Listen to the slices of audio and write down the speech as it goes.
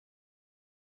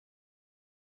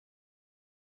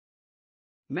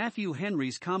Matthew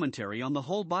Henry's Commentary on the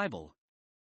Whole Bible.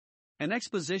 An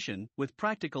exposition, with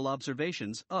practical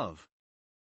observations, of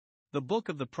the book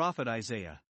of the prophet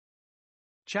Isaiah.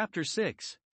 Chapter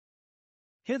 6.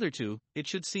 Hitherto, it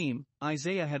should seem,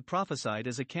 Isaiah had prophesied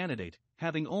as a candidate,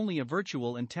 having only a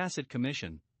virtual and tacit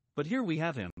commission, but here we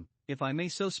have him, if I may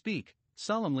so speak,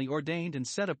 solemnly ordained and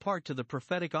set apart to the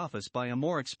prophetic office by a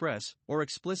more express or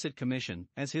explicit commission,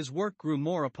 as his work grew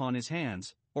more upon his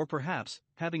hands, or perhaps,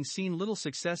 having seen little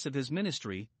success of his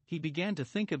ministry, he began to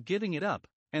think of giving it up,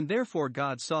 and therefore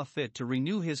God saw fit to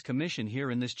renew his commission here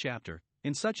in this chapter,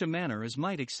 in such a manner as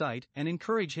might excite and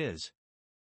encourage his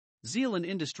zeal and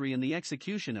industry in the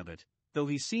execution of it, though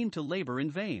he seemed to labor in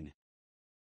vain.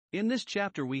 In this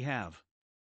chapter we have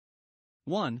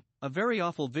 1. A very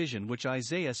awful vision which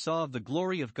Isaiah saw of the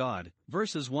glory of God,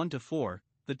 verses 1 to 4,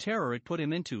 the terror it put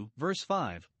him into, verse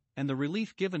 5, and the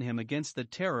relief given him against the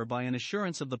terror by an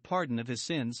assurance of the pardon of his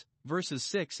sins, verses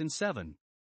 6 and 7.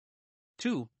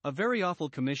 2. A very awful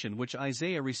commission which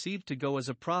Isaiah received to go as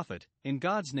a prophet, in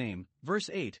God's name, verse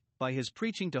 8, by his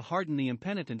preaching to harden the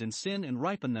impenitent in sin and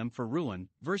ripen them for ruin,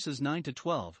 verses 9 to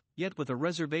 12, yet with a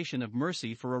reservation of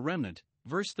mercy for a remnant,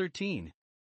 verse 13.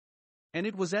 And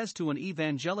it was as to an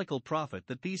evangelical prophet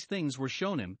that these things were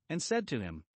shown him, and said to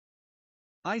him.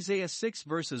 Isaiah 6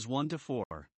 verses 1 to 4.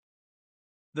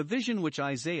 The vision which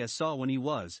Isaiah saw when he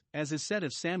was, as is said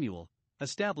of Samuel,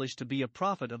 established to be a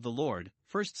prophet of the Lord,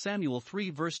 1 Samuel 3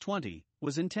 verse 20,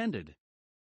 was intended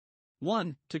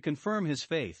 1. To confirm his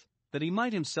faith, that he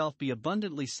might himself be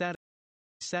abundantly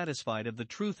satisfied of the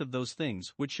truth of those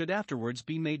things which should afterwards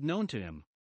be made known to him.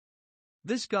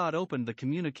 This God opened the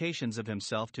communications of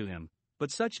himself to him, but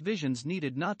such visions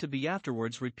needed not to be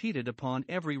afterwards repeated upon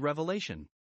every revelation.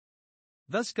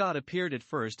 Thus God appeared at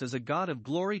first as a God of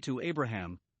glory to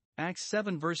Abraham, Acts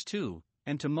 7 verse 2,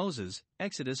 and to Moses,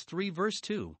 Exodus 3 verse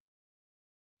 2.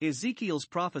 Ezekiel's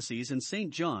prophecies and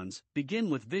St. John's begin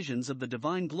with visions of the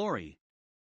divine glory.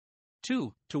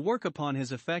 2. To work upon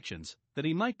his affections, that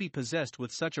he might be possessed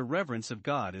with such a reverence of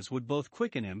God as would both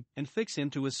quicken him and fix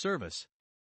him to his service.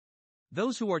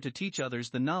 Those who are to teach others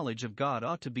the knowledge of God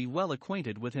ought to be well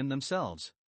acquainted with him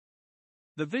themselves.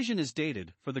 The vision is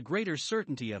dated, for the greater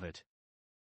certainty of it.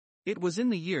 It was in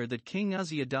the year that King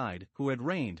Uzziah died, who had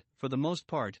reigned, for the most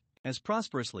part, as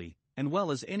prosperously, and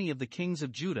well as any of the kings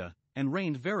of Judah, and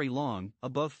reigned very long,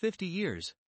 above 50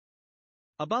 years.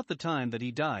 About the time that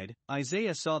he died,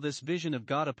 Isaiah saw this vision of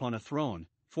God upon a throne,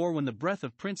 for when the breath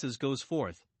of princes goes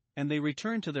forth, and they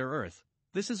return to their earth,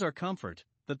 this is our comfort,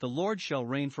 that the Lord shall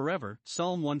reign forever.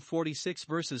 Psalm 146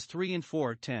 verses 3 and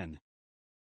 4, 10.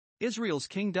 Israel's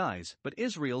king dies, but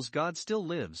Israel's God still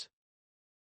lives.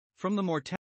 From the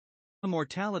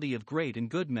mortality of great and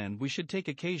good men we should take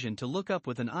occasion to look up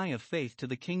with an eye of faith to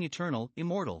the King eternal,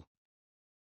 immortal.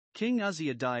 King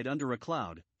Uzziah died under a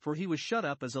cloud, for he was shut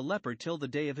up as a leper till the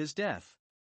day of his death.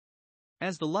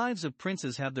 As the lives of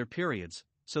princes have their periods,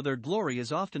 so their glory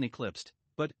is often eclipsed,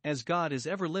 but, as God is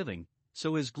ever living,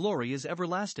 so his glory is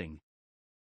everlasting.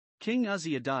 King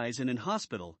Uzziah dies in an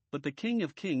hospital, but the King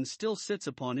of Kings still sits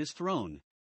upon his throne.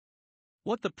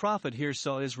 What the prophet here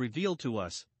saw is revealed to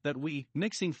us, that we,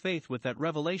 mixing faith with that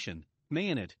revelation, may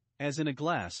in it, as in a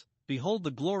glass, behold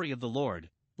the glory of the Lord.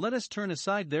 Let us turn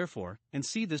aside therefore, and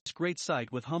see this great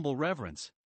sight with humble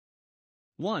reverence.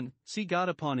 1. See God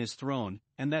upon his throne,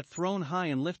 and that throne high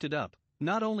and lifted up,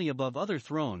 not only above other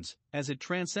thrones, as it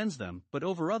transcends them, but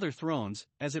over other thrones,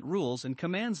 as it rules and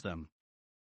commands them.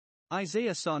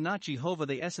 Isaiah saw not Jehovah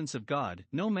the essence of God,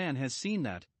 no man has seen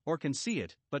that, or can see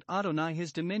it, but Adonai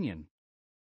his dominion.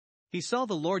 He saw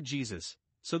the Lord Jesus,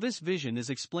 so this vision is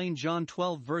explained John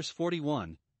 12 verse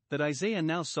 41, that Isaiah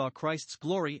now saw Christ's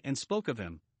glory and spoke of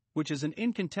him, which is an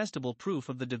incontestable proof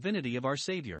of the divinity of our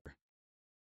Savior.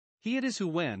 He it is who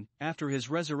when, after his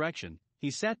resurrection, he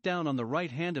sat down on the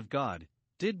right hand of God,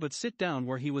 did but sit down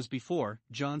where he was before,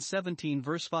 John 17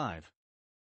 verse 5.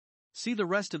 See the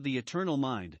rest of the eternal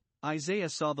mind. Isaiah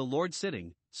saw the Lord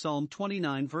sitting, Psalm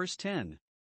 29 verse 10.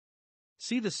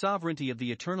 See the sovereignty of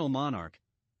the eternal monarch.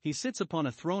 He sits upon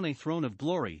a throne of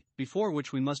glory, before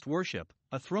which we must worship,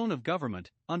 a throne of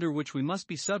government, under which we must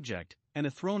be subject, and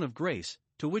a throne of grace,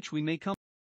 to which we may come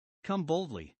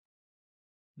boldly.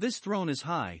 This throne is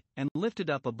high, and lifted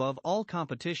up above all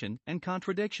competition and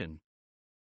contradiction.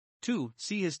 2.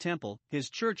 See his temple, his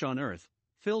church on earth,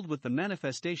 filled with the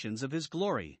manifestations of his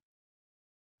glory.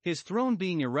 His throne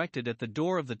being erected at the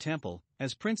door of the temple,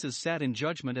 as princes sat in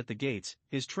judgment at the gates,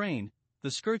 his train,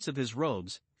 the skirts of his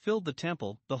robes, filled the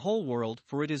temple, the whole world,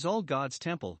 for it is all God's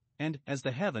temple, and, as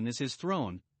the heaven is his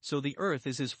throne, so the earth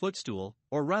is his footstool,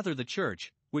 or rather the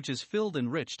church, which is filled,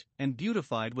 enriched, and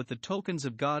beautified with the tokens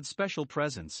of God's special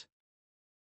presence.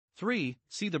 3.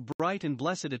 See the bright and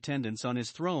blessed attendants on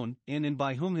his throne, in and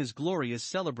by whom his glory is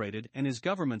celebrated and his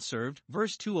government served.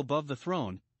 Verse 2. Above the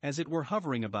throne, as it were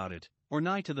hovering about it, or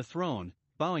nigh to the throne,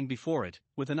 bowing before it,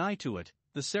 with an eye to it,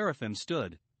 the seraphim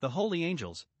stood, the holy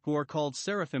angels, who are called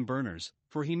seraphim burners,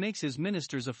 for he makes his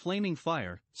ministers a flaming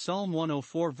fire. Psalm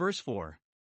 104 verse 4.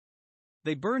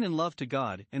 They burn in love to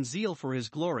God and zeal for his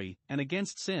glory and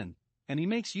against sin, and he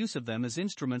makes use of them as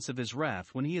instruments of his wrath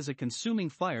when he is a consuming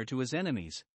fire to his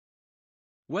enemies.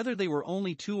 Whether they were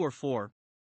only 2 or 4,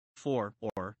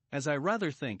 or, as I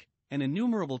rather think, an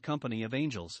innumerable company of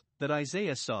angels, that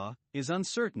Isaiah saw, is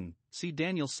uncertain. See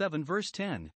Daniel 7 verse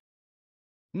 10.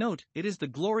 Note, it is the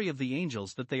glory of the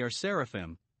angels that they are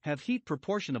seraphim, have heat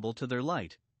proportionable to their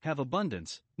light, have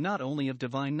abundance, not only of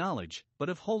divine knowledge, but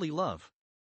of holy love.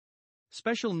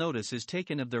 Special notice is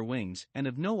taken of their wings and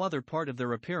of no other part of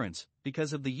their appearance,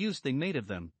 because of the use they made of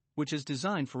them, which is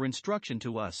designed for instruction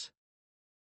to us.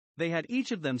 They had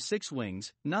each of them 6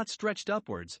 wings, not stretched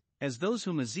upwards, as those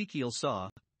whom Ezekiel saw,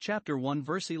 chapter 1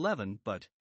 verse 11, but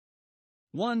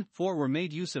 1. 4 were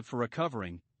made use of for a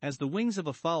covering, as the wings of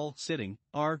a fowl sitting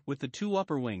are, with the 2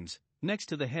 upper wings, next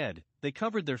to the head, they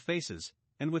covered their faces,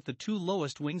 and with the 2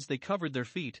 lowest wings they covered their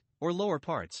feet, or lower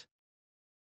parts.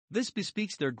 This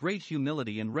bespeaks their great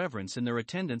humility and reverence in their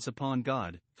attendance upon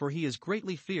God, for he is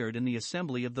greatly feared in the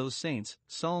assembly of those saints.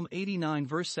 Psalm 89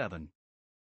 verse 7.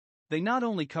 They not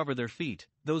only cover their feet,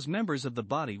 those members of the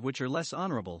body which are less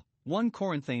honorable, 1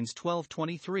 Corinthians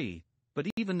 12:23, but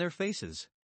even their faces.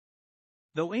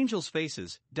 Though angels'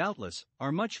 faces, doubtless,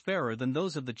 are much fairer than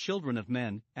those of the children of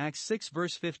men, Acts 6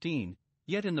 verse 15,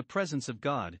 yet in the presence of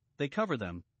God, they cover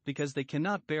them, because they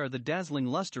cannot bear the dazzling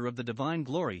luster of the divine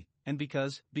glory, and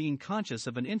because, being conscious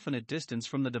of an infinite distance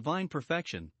from the divine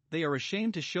perfection, they are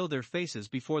ashamed to show their faces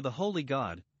before the holy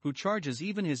God, who charges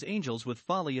even his angels with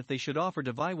folly if they should offer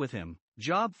to vie with him.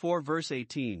 Job 4 verse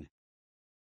 18.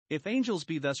 If angels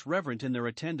be thus reverent in their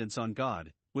attendance on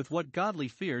God, with what godly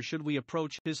fear should we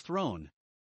approach his throne?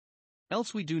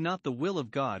 Else we do not the will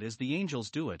of God as the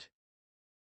angels do it.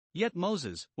 Yet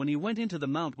Moses, when he went into the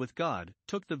mount with God,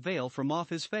 took the veil from off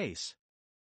his face.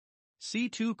 See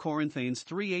 2 Corinthians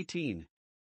 3:18.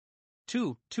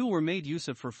 2 were made use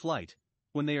of for flight.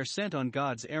 When they are sent on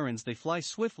God's errands they fly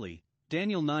swiftly,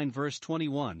 Daniel 9 verse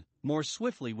 21, more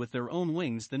swiftly with their own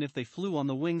wings than if they flew on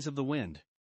the wings of the wind.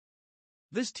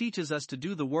 This teaches us to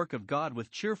do the work of God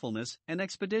with cheerfulness and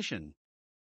expedition.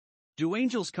 Do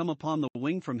angels come upon the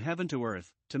wing from heaven to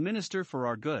earth, to minister for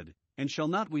our good, and shall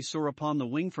not we soar upon the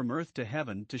wing from earth to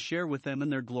heaven to share with them in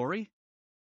their glory?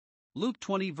 Luke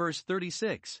 20 verse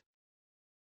 36.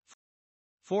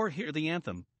 4 Hear the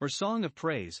anthem, or song of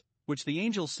praise, which the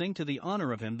angels sing to the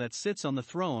honor of him that sits on the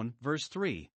throne. Verse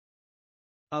 3.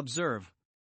 Observe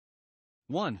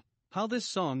 1. How this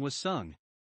song was sung.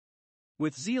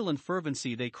 With zeal and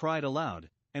fervency they cried aloud,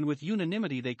 and with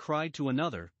unanimity they cried to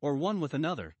another, or one with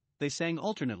another, they sang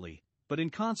alternately, but in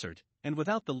concert, and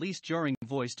without the least jarring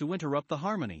voice to interrupt the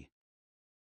harmony.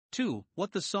 2.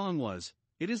 What the song was,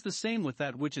 it is the same with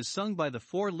that which is sung by the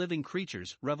 4 living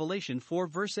creatures. Revelation 4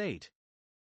 verse 8.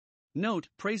 Note,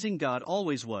 praising God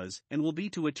always was, and will be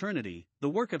to eternity, the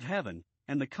work of heaven,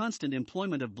 and the constant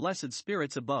employment of blessed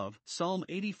spirits above. Psalm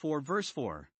 84 verse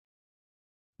 4.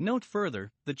 Note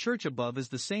further, the church above is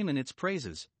the same in its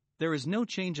praises, there is no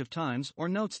change of times or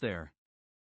notes there.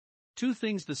 2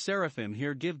 things the seraphim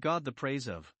here give God the praise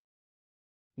of.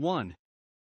 1.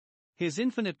 His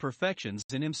infinite perfections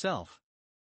in himself.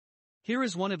 Here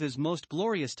is one of his most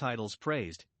glorious titles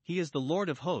praised, he is the Lord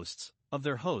of hosts, of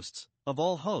their hosts, of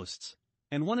all hosts,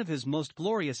 and one of his most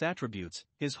glorious attributes,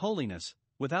 his holiness,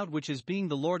 without which his being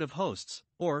the Lord of hosts,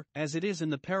 or, as it is in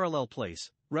the parallel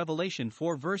place, Revelation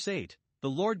 4 verse 8, the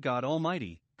Lord God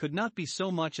Almighty, could not be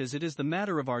so much as it is the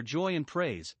matter of our joy and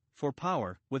praise, for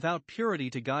power, without purity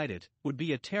to guide it, would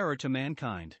be a terror to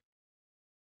mankind.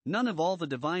 None of all the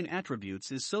divine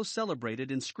attributes is so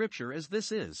celebrated in Scripture as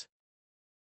this is.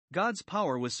 God's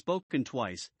power was spoken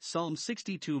twice, Psalm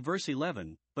 62 verse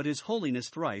 11, but his holiness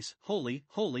thrice, holy,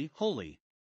 holy, holy.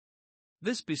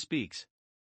 This bespeaks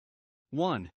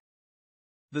 1.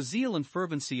 The zeal and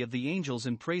fervency of the angels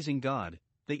in praising God,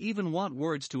 they even want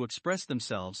words to express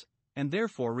themselves, and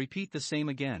therefore repeat the same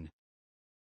again.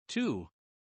 2.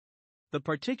 The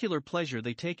particular pleasure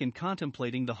they take in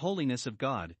contemplating the holiness of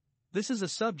God, this is a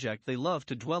subject they love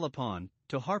to dwell upon,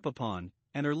 to harp upon,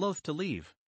 and are loath to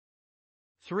leave.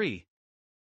 3.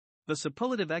 The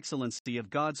superlative excellency of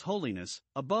God's holiness,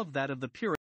 above that of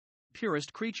the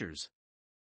purest creatures.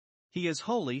 He is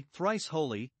holy, thrice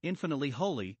holy, infinitely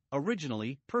holy,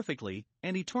 originally, perfectly,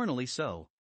 and eternally so.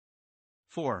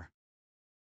 4.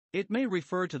 It may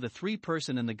refer to the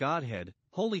three-person in the Godhead,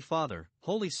 Holy Father,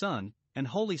 Holy Son, and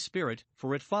Holy Spirit,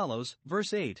 for it follows,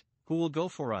 verse 8, who will go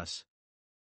for us.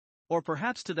 Or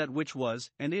perhaps to that which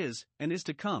was, and is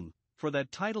to come, for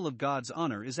that title of God's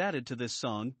honor is added to this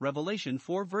song, Revelation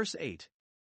 4 verse 8.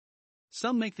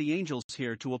 Some make the angels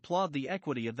here to applaud the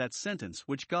equity of that sentence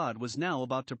which God was now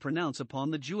about to pronounce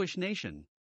upon the Jewish nation.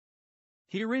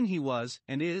 Herein he was,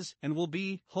 and is, and will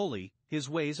be, holy, his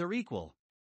ways are equal.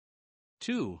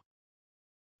 2.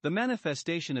 The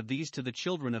manifestation of these to the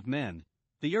children of men,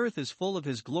 the earth is full of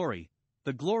his glory,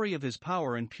 the glory of his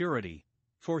power and purity,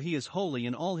 for he is holy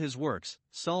in all his works,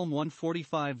 Psalm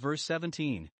 145 verse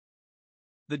 17.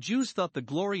 The Jews thought the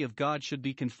glory of God should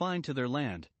be confined to their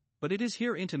land, but it is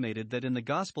here intimated that in the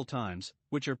gospel times,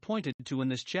 which are pointed to in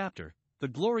this chapter, the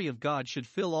glory of God should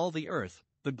fill all the earth,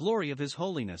 the glory of his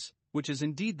holiness, which is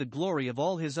indeed the glory of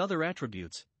all his other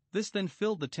attributes. This then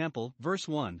filled the temple, verse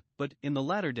 1, but, in the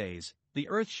latter days, the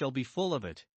earth shall be full of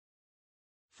it.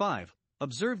 5.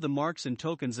 Observe the marks and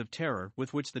tokens of terror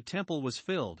with which the temple was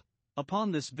filled,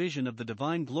 upon this vision of the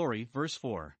divine glory, verse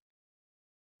 4.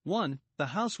 1. The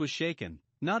house was shaken,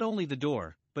 not only the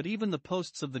door, but even the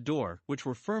posts of the door, which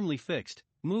were firmly fixed,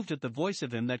 moved at the voice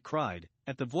of him that cried,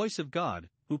 at the voice of God,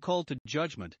 who called to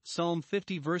judgment, Psalm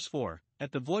 50 verse 4,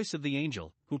 at the voice of the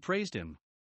angel, who praised him.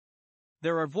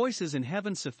 There are voices in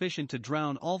heaven sufficient to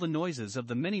drown all the noises of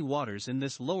the many waters in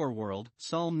this lower world,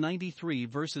 Psalm 93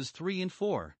 verses 3 and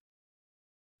 4.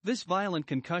 This violent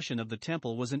concussion of the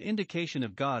temple was an indication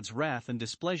of God's wrath and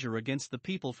displeasure against the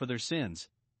people for their sins.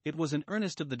 It was an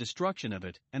earnest of the destruction of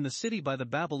it, and the city by the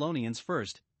Babylonians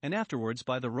first, and afterwards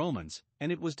by the Romans,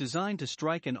 and it was designed to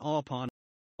strike an awe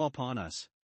upon us.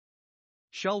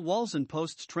 Shall walls and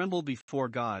posts tremble before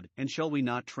God, and shall we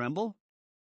not tremble?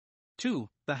 2.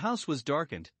 The house was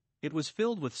darkened, it was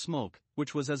filled with smoke,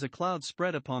 which was as a cloud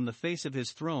spread upon the face of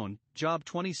his throne, Job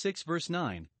 26 verse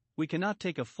 9, we cannot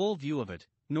take a full view of it,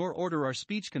 nor order our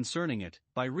speech concerning it,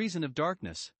 by reason of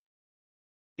darkness.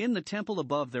 In the temple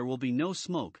above there will be no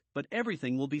smoke, but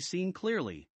everything will be seen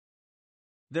clearly.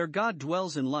 There God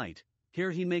dwells in light,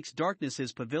 here he makes darkness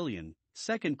his pavilion,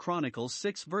 2 Chronicles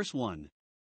 6 verse 1.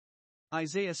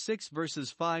 Isaiah 6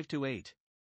 verses 5 to 8.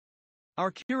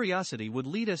 Our curiosity would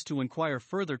lead us to inquire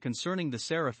further concerning the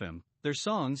seraphim, their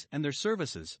songs and their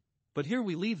services, but here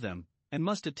we leave them, and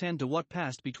must attend to what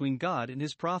passed between God and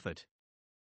his prophet.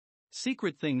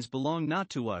 Secret things belong not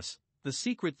to us, the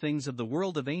secret things of the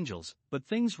world of angels, but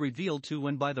things revealed to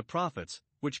and by the prophets,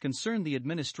 which concern the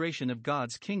administration of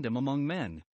God's kingdom among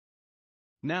men.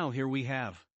 Now here we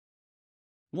have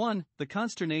 1. The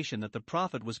consternation that the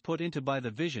prophet was put into by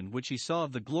the vision which he saw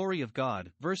of the glory of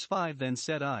God, verse 5. Then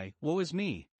said I, Woe is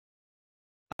me!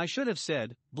 I should have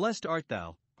said, Blessed art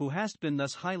thou, who hast been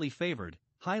thus highly favored,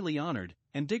 highly honored,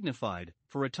 and dignified,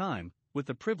 for a time, with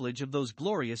the privilege of those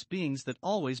glorious beings that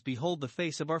always behold the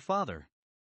face of our Father.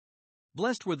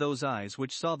 Blessed were those eyes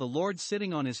which saw the Lord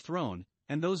sitting on his throne,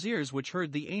 and those ears which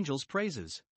heard the angels'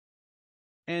 praises.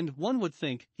 And one would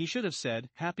think he should have said,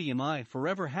 Happy am I,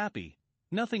 forever happy.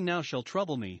 Nothing now shall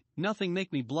trouble me, nothing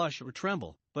make me blush or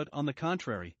tremble, but on the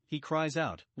contrary, he cries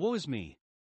out, Woe is me!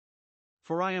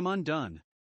 For I am undone.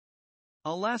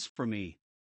 Alas for me!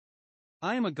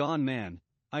 I am a gone man,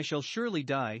 I shall surely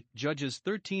die, Judges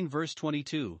 13 verse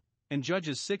 22, and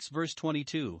Judges 6 verse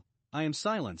 22, I am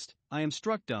silenced, I am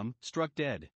struck dumb, struck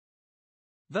dead.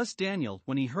 Thus Daniel,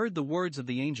 when he heard the words of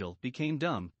the angel, became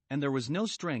dumb, and there was no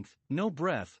strength, no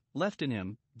breath, left in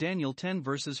him, Daniel 10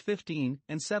 verses 15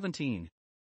 and 17.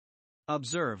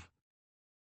 Observe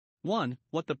 1.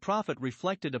 What the prophet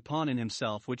reflected upon in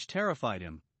himself which terrified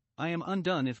him. I am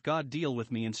undone if God deal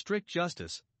with me in strict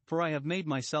justice, for I have made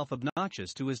myself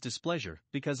obnoxious to his displeasure,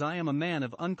 because I am a man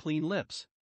of unclean lips.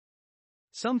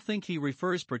 Some think he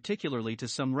refers particularly to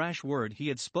some rash word he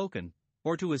had spoken,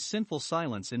 or to his sinful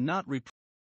silence in not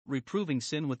reproving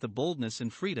sin with the boldness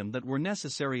and freedom that were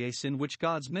necessary, a sin which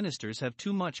God's ministers have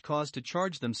too much cause to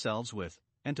charge themselves with,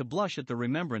 and to blush at the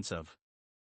remembrance of.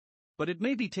 But it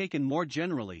may be taken more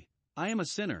generally, I am a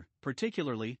sinner,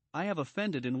 particularly, I have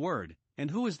offended in word, and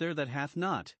who is there that hath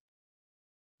not?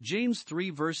 James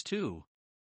 3 verse 2.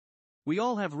 We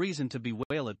all have reason to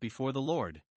bewail it before the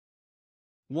Lord.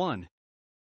 1.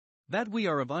 That we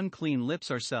are of unclean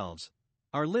lips ourselves.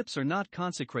 Our lips are not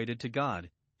consecrated to God,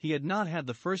 he had not had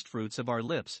the firstfruits of our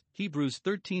lips, Hebrews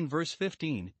 13 verse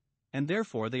 15, and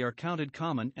therefore they are counted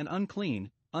common and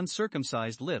unclean,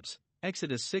 uncircumcised lips,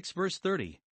 Exodus 6 verse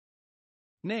 30.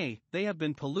 Nay, they have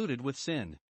been polluted with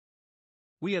sin.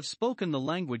 We have spoken the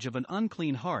language of an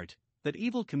unclean heart, that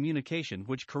evil communication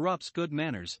which corrupts good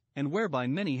manners, and whereby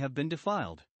many have been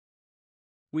defiled.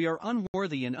 We are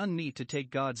unworthy and unmeet to take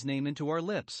God's name into our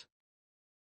lips.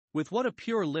 With what a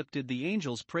pure lip did the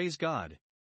angels praise God!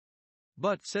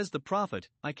 But, says the prophet,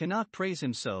 I cannot praise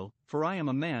him so, for I am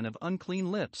a man of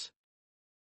unclean lips.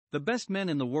 The best men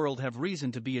in the world have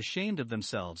reason to be ashamed of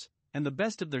themselves, and the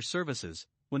best of their services,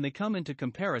 when they come into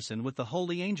comparison with the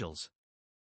holy angels.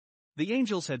 The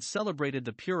angels had celebrated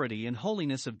the purity and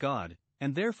holiness of God,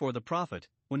 and therefore the prophet,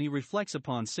 when he reflects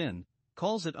upon sin,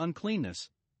 calls it uncleanness,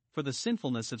 for the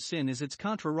sinfulness of sin is its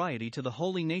contrariety to the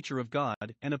holy nature of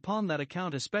God, and upon that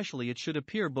account especially it should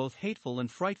appear both hateful and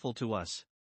frightful to us.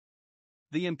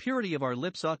 The impurity of our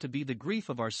lips ought to be the grief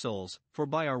of our souls, for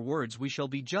by our words we shall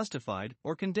be justified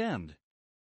or condemned.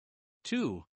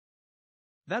 2.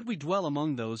 That we dwell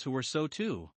among those who are so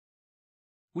too.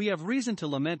 We have reason to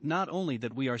lament not only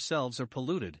that we ourselves are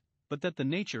polluted, but that the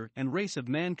nature and race of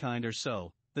mankind are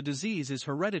so. The disease is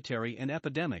hereditary and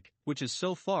epidemic, which is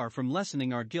so far from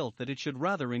lessening our guilt that it should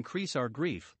rather increase our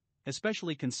grief,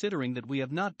 especially considering that we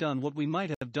have not done what we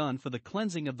might have done for the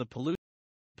cleansing of the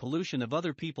pollution of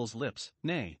other people's lips,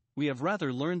 nay, we have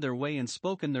rather learned their way and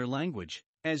spoken their language,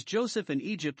 as Joseph in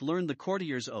Egypt learned the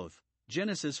courtier's oath.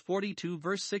 Genesis 42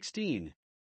 verse 16.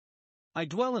 I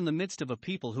dwell in the midst of a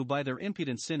people who by their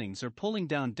impudent sinnings are pulling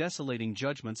down desolating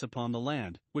judgments upon the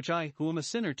land, which I, who am a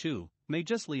sinner too, may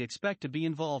justly expect to be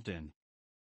involved in.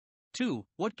 2.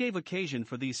 What gave occasion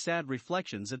for these sad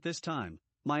reflections at this time?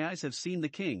 My eyes have seen the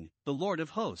King, the Lord of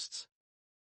hosts.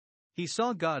 He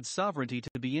saw God's sovereignty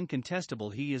to be incontestable,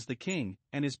 he is the King,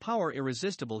 and his power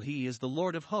irresistible, he is the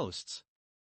Lord of hosts.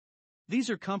 These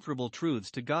are comfortable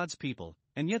truths to God's people,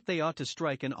 and yet they ought to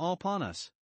strike an awe upon us.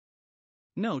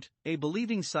 Note, a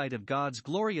believing sight of God's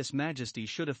glorious majesty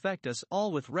should affect us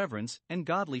all with reverence and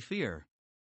godly fear.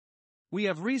 We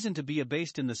have reason to be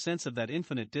abased in the sense of that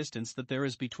infinite distance that there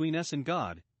is between us and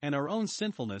God, and our own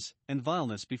sinfulness and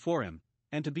vileness before him,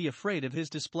 and to be afraid of his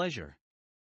displeasure.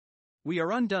 We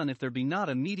are undone if there be not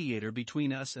a mediator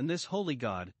between us and this holy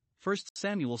God. 1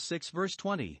 Samuel 6 verse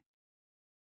 20.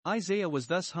 Isaiah was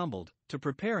thus humbled, to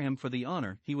prepare him for the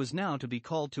honor he was now to be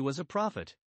called to as a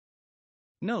prophet.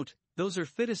 Note, those are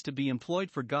fittest to be employed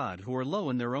for God who are low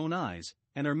in their own eyes,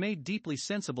 and are made deeply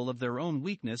sensible of their own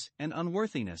weakness and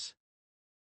unworthiness.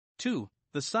 2.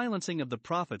 The silencing of the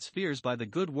prophet's fears by the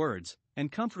good words,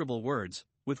 and comfortable words,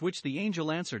 with which the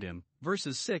angel answered him,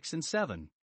 verses 6 and 7.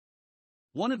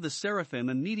 One of the seraphim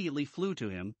immediately flew to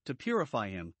him, to purify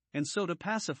him, and so to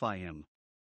pacify him.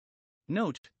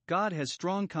 Note, God has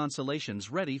strong consolations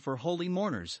ready for holy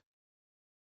mourners.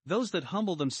 Those that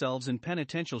humble themselves in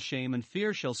penitential shame and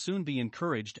fear shall soon be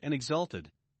encouraged and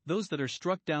exalted. Those that are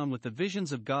struck down with the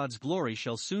visions of God's glory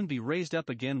shall soon be raised up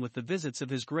again with the visits of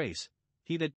his grace.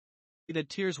 He that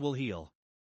tears will heal.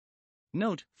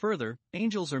 Note, further,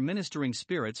 angels are ministering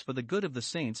spirits for the good of the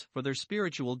saints, for their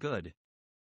spiritual good.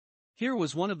 Here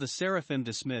was one of the seraphim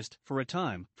dismissed, for a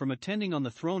time, from attending on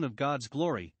the throne of God's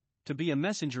glory, to be a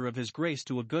messenger of his grace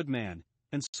to a good man,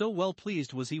 and so well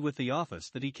pleased was he with the office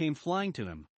that he came flying to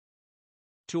him.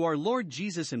 To our Lord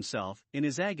Jesus himself, in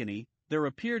his agony, there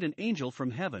appeared an angel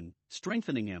from heaven,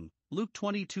 strengthening him. Luke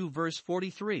 22 verse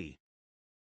 43.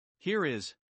 Here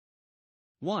is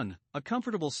 1. A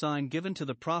comfortable sign given to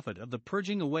the prophet of the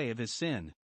purging away of his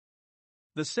sin.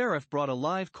 The seraph brought a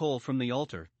live coal from the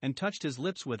altar, and touched his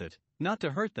lips with it, not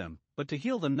to hurt them, but to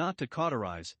heal them, not to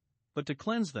cauterize, but to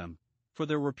cleanse them, for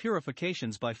there were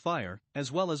purifications by fire,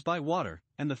 as well as by water,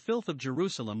 and the filth of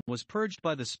Jerusalem was purged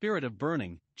by the spirit of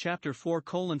burning. Chapter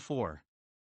 4:4.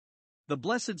 The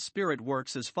blessed Spirit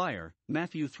works as fire.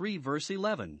 Matthew 3 verse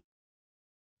 11.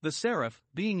 The seraph,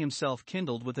 being himself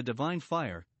kindled with a divine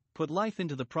fire, put life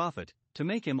into the prophet, to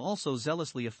make him also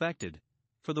zealously affected.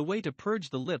 For the way to purge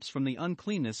the lips from the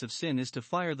uncleanness of sin is to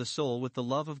fire the soul with the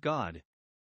love of God.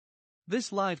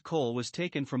 This live coal was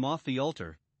taken from off the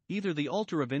altar, either the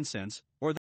altar of incense,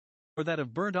 or that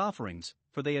of burnt offerings,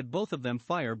 for they had both of them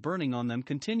fire burning on them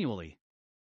continually.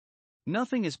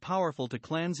 Nothing is powerful to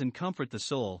cleanse and comfort the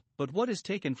soul, but what is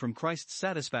taken from Christ's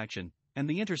satisfaction, and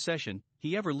the intercession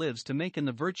he ever lives to make in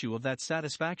the virtue of that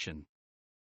satisfaction.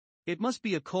 It must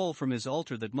be a coal from his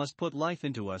altar that must put life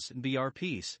into us and be our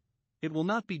peace. It will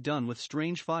not be done with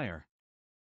strange fire.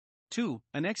 2.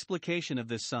 An explication of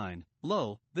this sign.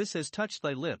 Lo, this has touched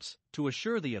thy lips, to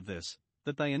assure thee of this,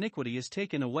 that thy iniquity is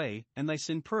taken away, and thy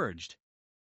sin purged.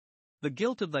 The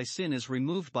guilt of thy sin is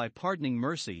removed by pardoning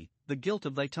mercy, the guilt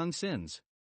of thy tongue sins.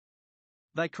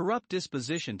 Thy corrupt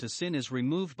disposition to sin is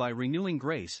removed by renewing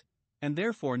grace, and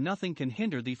therefore nothing can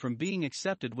hinder thee from being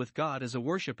accepted with God as a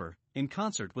worshipper, in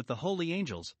concert with the holy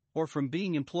angels, or from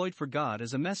being employed for God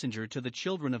as a messenger to the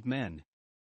children of men.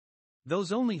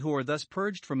 Those only who are thus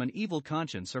purged from an evil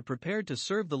conscience are prepared to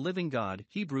serve the living God.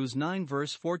 Hebrews 9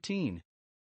 verse 14.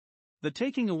 The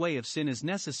taking away of sin is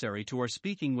necessary to our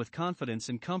speaking with confidence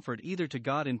and comfort either to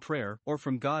God in prayer or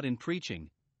from God in preaching,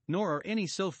 nor are any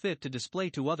so fit to display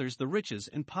to others the riches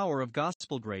and power of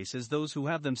gospel grace as those who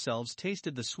have themselves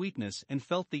tasted the sweetness and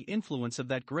felt the influence of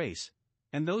that grace,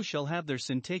 and those shall have their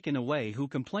sin taken away who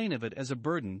complain of it as a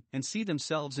burden and see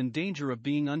themselves in danger of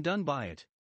being undone by it.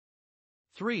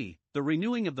 3. The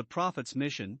renewing of the prophet's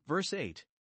mission, verse 8.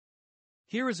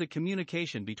 Here is a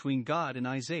communication between God and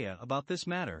Isaiah about this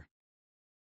matter.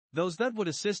 Those that would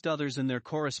assist others in their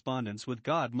correspondence with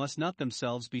God must not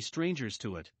themselves be strangers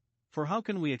to it, for how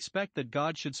can we expect that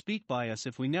God should speak by us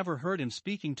if we never heard him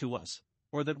speaking to us,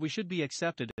 or that we should be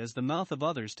accepted as the mouth of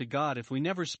others to God if we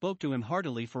never spoke to him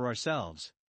heartily for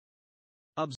ourselves?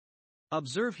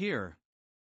 Observe here.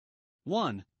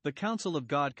 1. The counsel of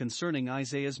God concerning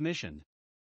Isaiah's mission.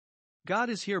 God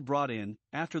is here brought in,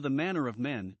 after the manner of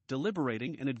men,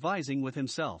 deliberating and advising with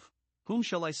himself. Whom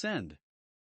shall I send?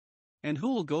 And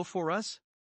who will go for us?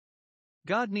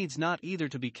 God needs not either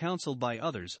to be counseled by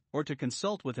others, or to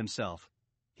consult with himself.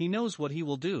 He knows what he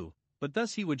will do, but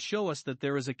thus he would show us that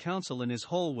there is a counsel in his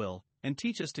whole will, and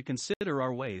teach us to consider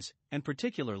our ways, and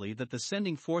particularly that the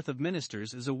sending forth of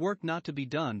ministers is a work not to be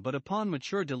done but upon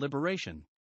mature deliberation.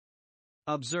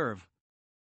 Observe.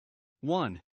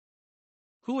 1.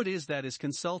 Who it is that is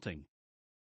consulting.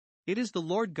 It is the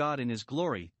Lord God in his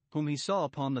glory, whom he saw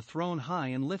upon the throne high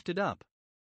and lifted up.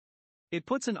 It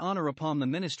puts an honor upon the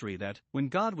ministry that, when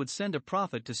God would send a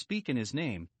prophet to speak in his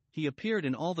name, he appeared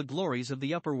in all the glories of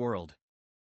the upper world.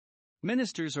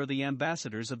 Ministers are the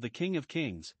ambassadors of the King of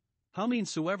Kings. How mean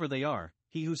soever they are,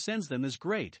 he who sends them is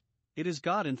great. It is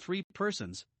God in 3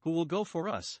 persons, who will go for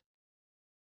us.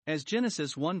 As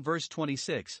Genesis 1 verse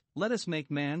 26, let us make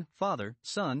man, Father,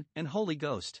 Son, and Holy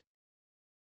Ghost.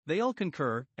 They all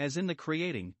concur, as in the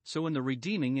creating, so in the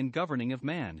redeeming and governing of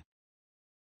man.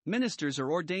 Ministers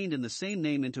are ordained in the same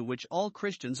name into which all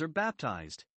Christians are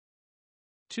baptized.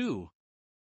 2.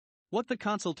 What the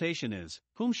consultation is,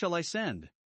 whom shall I send?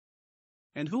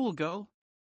 And who will go?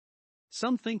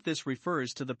 Some think this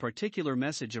refers to the particular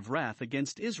message of wrath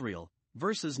against Israel,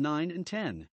 verses 9 and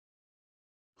 10.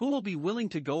 Who will be willing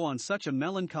to go on such a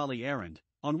melancholy errand,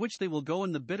 on which they will go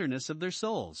in the bitterness of their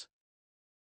souls?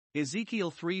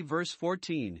 Ezekiel 3 verse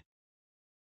 14.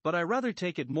 But I rather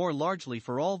take it more largely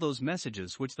for all those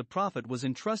messages which the prophet was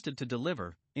entrusted to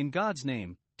deliver, in God's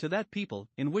name, to that people,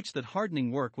 in which that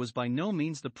hardening work was by no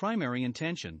means the primary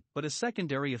intention, but a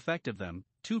secondary effect of them.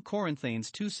 2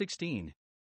 Corinthians 2:16.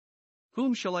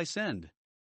 Whom shall I send?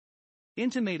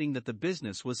 Intimating that the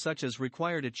business was such as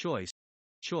required a choice,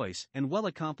 and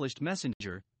well-accomplished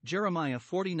messenger, Jeremiah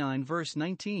 49 verse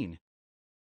 19.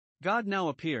 God now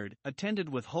appeared, attended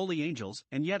with holy angels,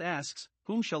 and yet asks,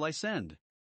 whom shall I send?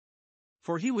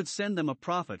 For he would send them a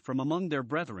prophet from among their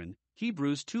brethren,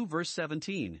 Hebrews 2 verse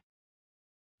 17.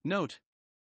 Note.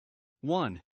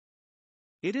 1.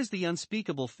 It is the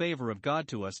unspeakable favor of God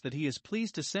to us that he is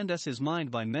pleased to send us his mind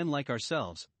by men like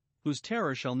ourselves, whose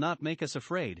terror shall not make us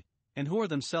afraid, and who are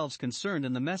themselves concerned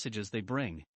in the messages they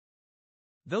bring.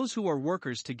 Those who are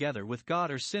workers together with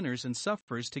God are sinners and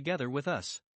sufferers together with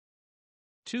us.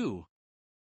 2.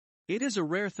 It is a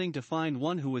rare thing to find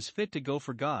one who is fit to go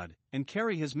for God, and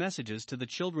carry his messages to the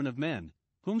children of men.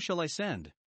 Whom shall I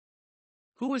send?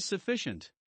 Who is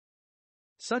sufficient?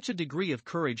 Such a degree of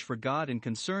courage for God and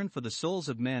concern for the souls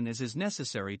of men as is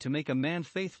necessary to make a man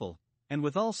faithful, and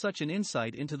withal such an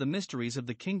insight into the mysteries of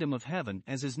the kingdom of heaven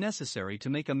as is necessary to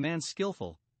make a man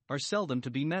skillful, are seldom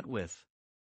to be met with.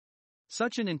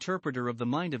 Such an interpreter of the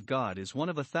mind of God is one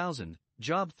of 1,000,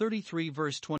 Job 33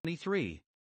 verse 23.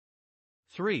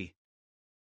 3.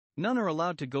 None are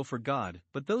allowed to go for God,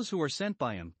 but those who are sent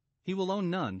by him. He will own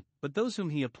none, but those whom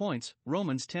he appoints,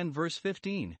 Romans 10 verse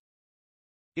 15.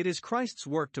 It is Christ's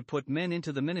work to put men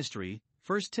into the ministry,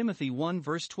 1 Timothy 1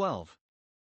 verse 12.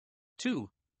 2.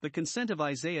 The consent of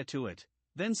Isaiah to it.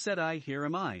 Then said I, here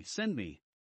am I, send me.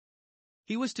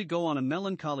 He was to go on a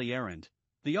melancholy errand.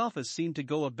 The office seemed to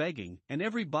go a-begging, and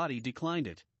every body declined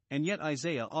it, and yet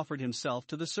Isaiah offered himself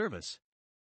to the service.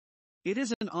 It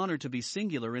is an honor to be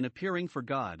singular in appearing for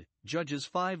God, Judges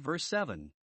 5 verse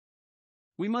 7.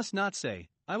 We must not say,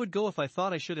 I would go if I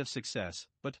thought I should have success,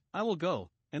 but, I will go,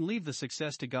 and leave the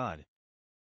success to God.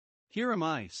 Here am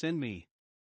I, send me.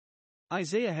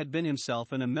 Isaiah had been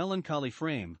himself in a melancholy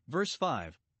frame, verse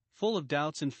 5, full of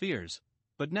doubts and fears,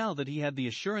 but now that he had the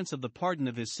assurance of the pardon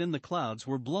of his sin, the clouds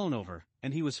were blown over,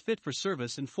 and he was fit for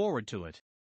service and forward to it.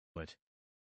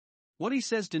 What he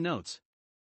says denotes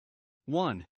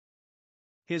 1.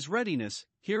 His readiness.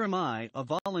 Here am I, a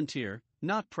volunteer,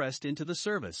 not pressed into the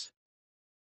service.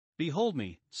 Behold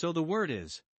me, so the word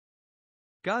is.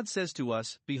 God says to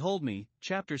us, Behold me,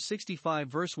 chapter 65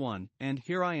 verse 1, and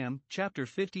Here I am, chapter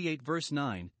 58 verse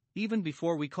 9, even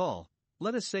before we call.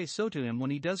 Let us say so to him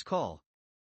when he does call.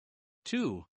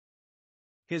 2.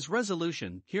 His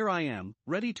resolution. Here I am,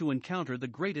 ready to encounter the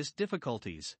greatest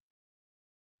difficulties.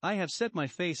 I have set my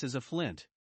face as a flint.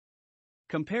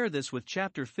 Compare this with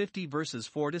chapter 50 verses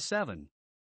 4 to 7.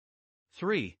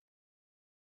 3.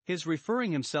 His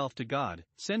referring himself to God.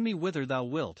 Send me whither thou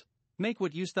wilt, make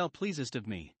what use thou pleasest of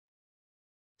me.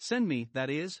 Send me, that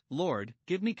is, Lord,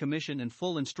 give me commission and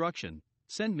full instruction,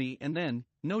 send me, and then,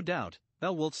 no doubt,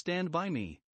 thou wilt stand by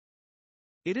me.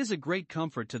 It is a great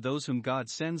comfort to those whom God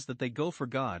sends that they go for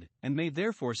God, and may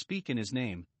therefore speak in his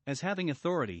name, as having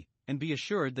authority, and be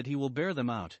assured that he will bear them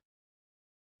out.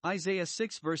 Isaiah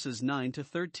 6 verses 9 to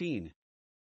 13.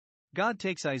 God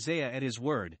takes Isaiah at his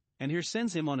word, and here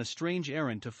sends him on a strange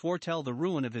errand to foretell the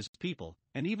ruin of his people,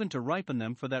 and even to ripen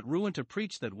them for that ruin, to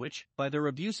preach that which, by their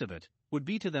abuse of it, would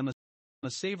be to them a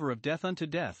savor of death unto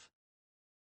death.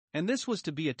 And this was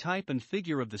to be a type and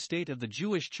figure of the state of the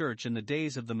Jewish church in the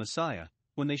days of the Messiah,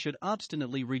 when they should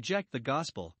obstinately reject the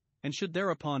gospel, and should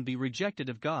thereupon be rejected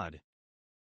of God.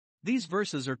 These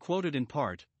verses are quoted in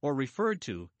part, or referred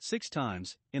to, 6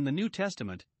 times, in the New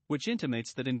Testament, which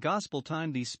intimates that in gospel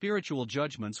time these spiritual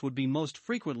judgments would be most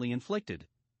frequently inflicted,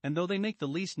 and though they make the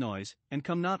least noise, and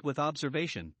come not with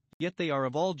observation, yet they are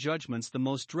of all judgments the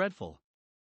most dreadful.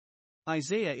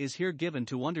 Isaiah is here given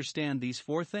to understand these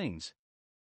 4 things.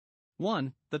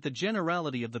 1. That the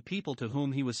generality of the people to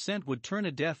whom he was sent would turn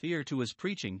a deaf ear to his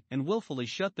preaching, and willfully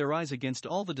shut their eyes against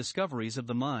all the discoveries of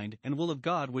the mind and will of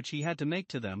God which he had to make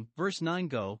to them. Verse 9.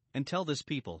 Go, and tell this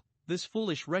people, this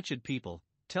foolish wretched people,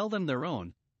 tell them their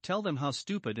own, tell them how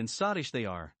stupid and sottish they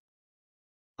are.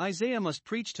 Isaiah must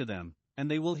preach to them, and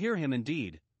they will hear him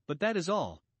indeed, but that is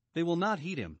all. They will not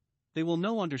heed him, they will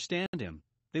no understand him,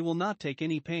 they will not take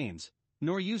any pains,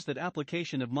 nor use that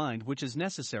application of mind which is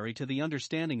necessary to the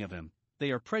understanding of him. They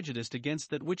are prejudiced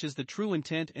against that which is the true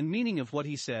intent and meaning of what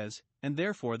he says, and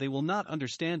therefore they will not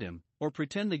understand him, or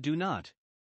pretend they do not.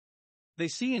 They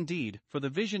see indeed, for the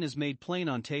vision is made plain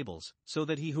on tables, so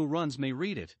that he who runs may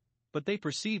read it, but they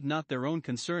perceive not their own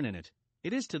concern in it.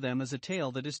 It is to them as a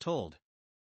tale that is told.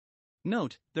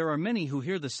 Note, there are many who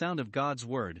hear the sound of God's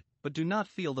word, but do not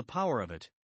feel the power of it.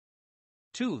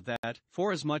 2. That,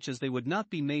 forasmuch as they would not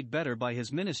be made better by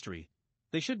his ministry,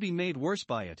 they should be made worse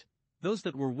by it. Those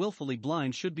that were willfully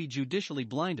blind should be judicially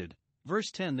blinded. Verse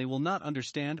 10. They will not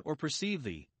understand or perceive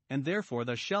thee, and therefore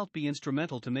thou shalt be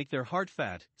instrumental to make their heart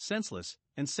fat, senseless,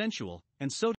 and sensual,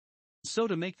 and so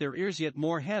to make their ears yet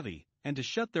more heavy, and to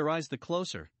shut their eyes the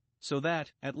closer, so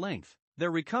that, at length,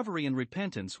 their recovery and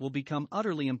repentance will become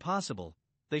utterly impossible.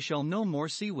 They shall no more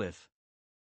see with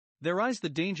their eyes the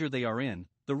danger they are in,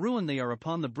 the ruin they are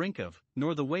upon the brink of,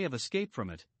 nor the way of escape from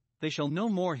it. They shall no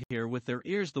more hear with their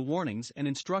ears the warnings and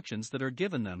instructions that are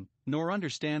given them, nor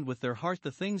understand with their heart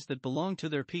the things that belong to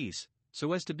their peace,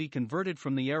 so as to be converted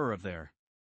from the error of their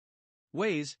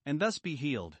ways, and thus be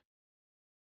healed.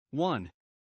 1.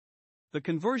 The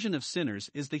conversion of sinners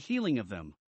is the healing of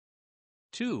them.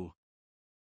 2.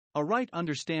 A right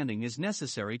understanding is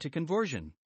necessary to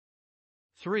conversion.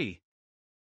 3.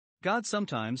 God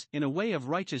sometimes, in a way of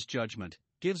righteous judgment,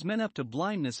 gives men up to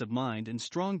blindness of mind and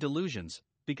strong delusions,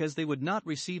 because they would not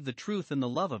receive the truth and the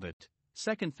love of it.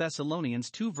 2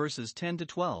 Thessalonians 2 verses 10 to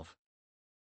 12.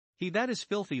 He that is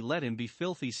filthy, let him be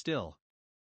filthy still.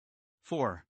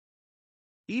 4.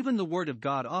 Even the word of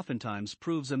God oftentimes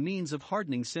proves a means of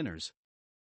hardening sinners.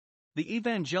 The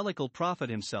evangelical prophet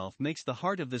himself makes the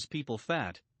heart of this people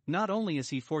fat, not only as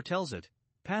he foretells it,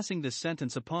 passing this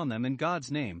sentence upon them in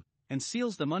God's name, and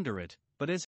seals them under it, but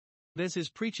as his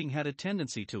preaching had a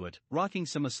tendency to it, rocking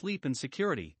some asleep in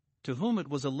security, to whom it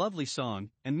was a lovely song,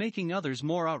 and making others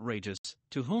more outrageous,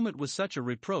 to whom it was such a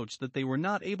reproach that they were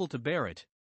not able to bear it.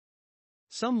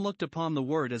 Some looked upon the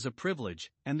word as a privilege,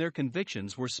 and their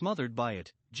convictions were smothered by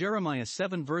it. Jeremiah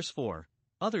 7 verse 4.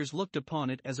 Others looked upon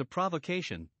it as a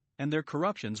provocation, and their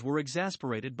corruptions were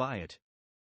exasperated by it.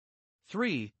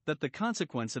 3. That the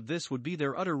consequence of this would be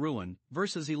their utter ruin.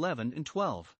 Verses 11 and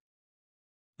 12.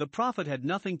 The prophet had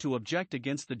nothing to object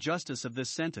against the justice of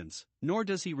this sentence, nor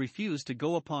does he refuse to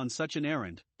go upon such an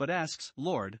errand, but asks,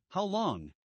 Lord, how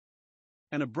long?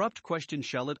 An abrupt question.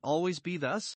 Shall it always be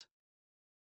thus?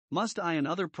 Must I and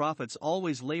other prophets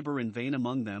always labor in vain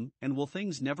among them, and will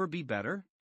things never be better?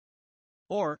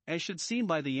 Or, as should seem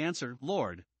by the answer,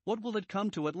 Lord, what will it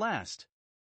come to at last?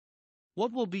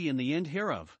 What will be in the end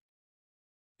hereof?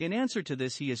 In answer to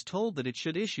this he is told that it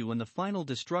should issue in the final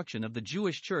destruction of the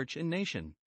Jewish church and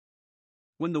nation.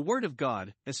 When the word of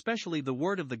God, especially the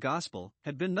word of the gospel,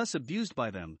 had been thus abused by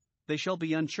them, they shall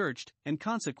be unchurched, and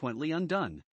consequently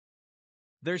undone.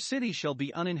 Their cities shall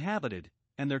be uninhabited,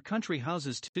 and their country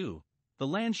houses too, the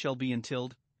land shall be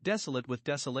untilled, desolate with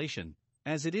desolation,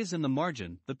 as it is in the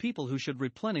margin, the people who should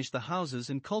replenish the houses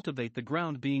and cultivate the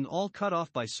ground being all cut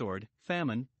off by sword,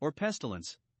 famine, or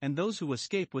pestilence, and those who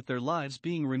escape with their lives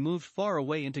being removed far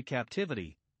away into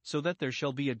captivity, so that there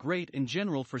shall be a great and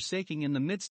general forsaking in the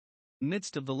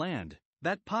midst of the land.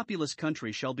 That populous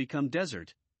country shall become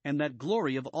desert, and that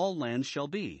glory of all lands shall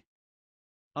be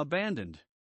abandoned.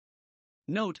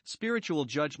 Note, spiritual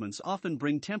judgments often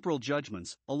bring temporal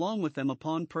judgments along with them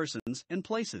upon persons and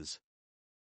places.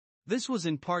 This was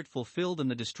in part fulfilled in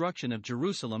the destruction of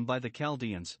Jerusalem by the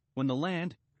Chaldeans, when the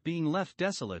land, being left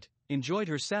desolate, enjoyed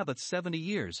her Sabbaths 70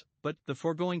 years, but, the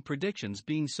foregoing predictions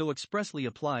being so expressly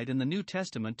applied in the New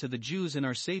Testament to the Jews in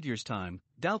our Saviour's time,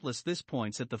 doubtless this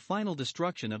points at the final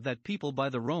destruction of that people by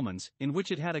the Romans, in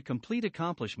which it had a complete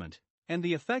accomplishment, and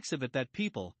the effects of it that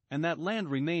people and that land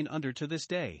remain under to this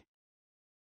day.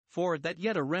 For that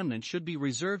yet a remnant should be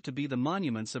reserved to be the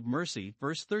monuments of mercy,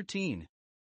 verse 13.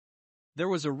 There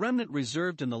was a remnant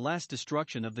reserved in the last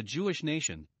destruction of the Jewish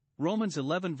nation, Romans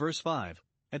 11 verse 5,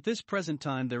 at this present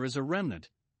time there is a remnant,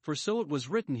 for so it was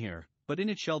written here, but in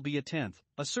it shall be a tenth,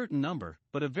 a certain number,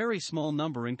 but a very small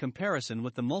number in comparison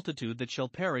with the multitude that shall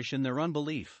perish in their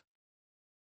unbelief.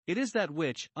 It is that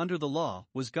which, under the law,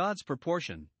 was God's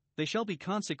proportion, they shall be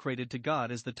consecrated to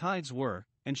God as the tithes were,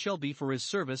 and shall be for his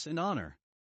service and honor.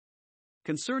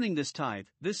 Concerning this tithe,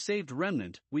 this saved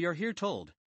remnant, we are here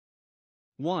told.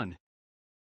 1.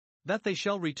 That they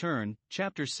shall return,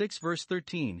 chapter 6 verse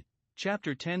 13,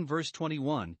 chapter 10 verse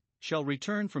 21, shall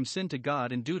return from sin to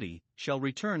God and duty, shall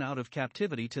return out of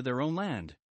captivity to their own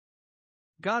land.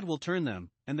 God will turn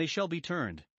them, and they shall be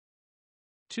turned.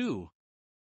 2.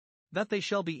 That they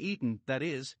shall be eaten, that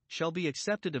is, shall be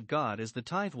accepted of God as the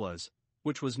tithe was,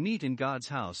 which was meat in God's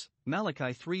house,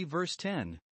 Malachi 3 verse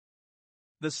 10.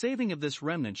 The saving of this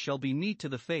remnant shall be meat to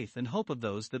the faith and hope of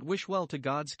those that wish well to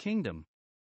God's kingdom.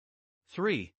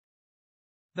 3.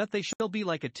 That they shall be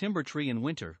like a timber tree in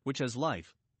winter, which has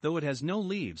life, though it has no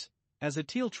leaves, as a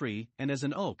teil tree and as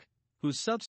an oak, whose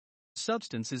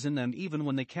substance is in them even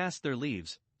when they cast their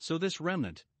leaves, so this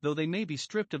remnant, though they may be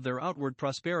stripped of their outward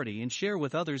prosperity and share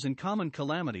with others in common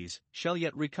calamities, shall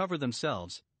yet recover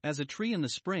themselves, as a tree in the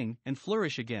spring, and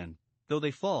flourish again. Though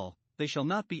they fall, they shall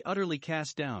not be utterly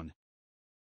cast down.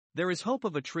 There is hope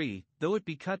of a tree, though it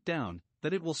be cut down,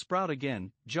 that it will sprout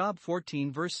again, Job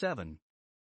 14 verse 7.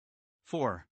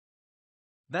 4.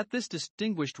 That this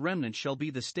distinguished remnant shall be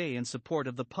the stay and support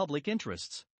of the public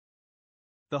interests.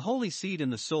 The holy seed in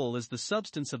the soul is the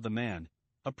substance of the man,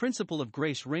 a principle of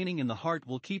grace reigning in the heart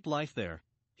will keep life there.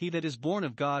 He that is born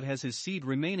of God has his seed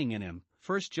remaining in him,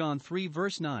 1 John 3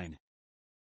 verse 9.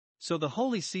 So the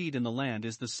holy seed in the land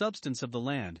is the substance of the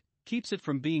land, keeps it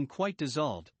from being quite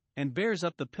dissolved, and bears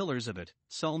up the pillars of it,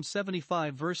 Psalm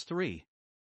 75 verse 3.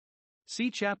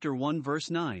 See chapter 1 verse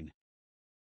 9.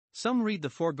 Some read the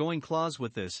foregoing clause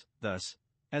with this, thus,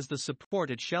 as the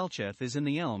support at Shalcheth is in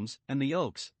the elms and the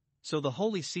oaks, so the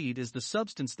holy seed is the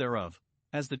substance thereof,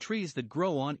 as the trees that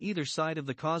grow on either side of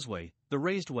the causeway, the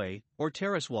raised way, or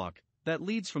terrace walk, that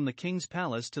leads from the king's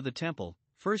palace to the temple,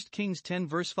 1 Kings 10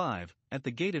 verse 5, at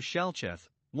the gate of Shalcheth,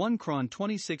 1 Chron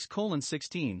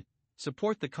 26:16,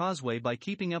 support the causeway by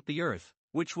keeping up the earth,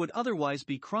 which would otherwise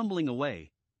be crumbling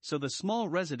away, so the small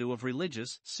residue of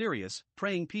religious, serious,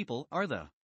 praying people are the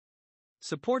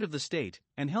support of the state,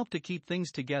 and help to keep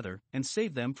things together, and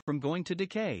save them from going to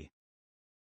decay.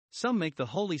 Some make the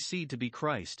holy seed to be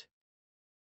Christ.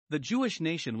 The Jewish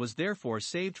nation was therefore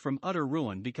saved from utter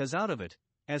ruin because out of it,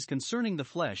 as concerning the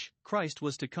flesh, Christ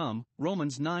was to come,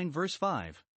 Romans 9 verse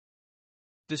 5.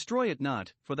 Destroy it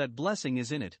not, for that blessing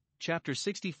is in it, chapter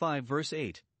 65 verse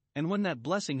 8, and when that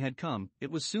blessing had come,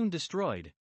 it was soon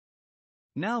destroyed.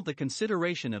 Now the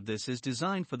consideration of this is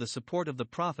designed for the support of the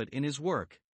prophet in his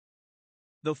work.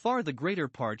 Though far the greater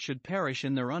part should perish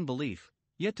in their unbelief,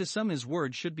 yet to some his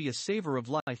word should be a savor of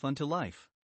life unto life.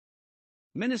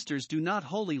 Ministers do not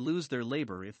wholly lose their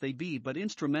labor if they be but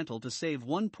instrumental to save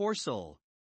one poor soul.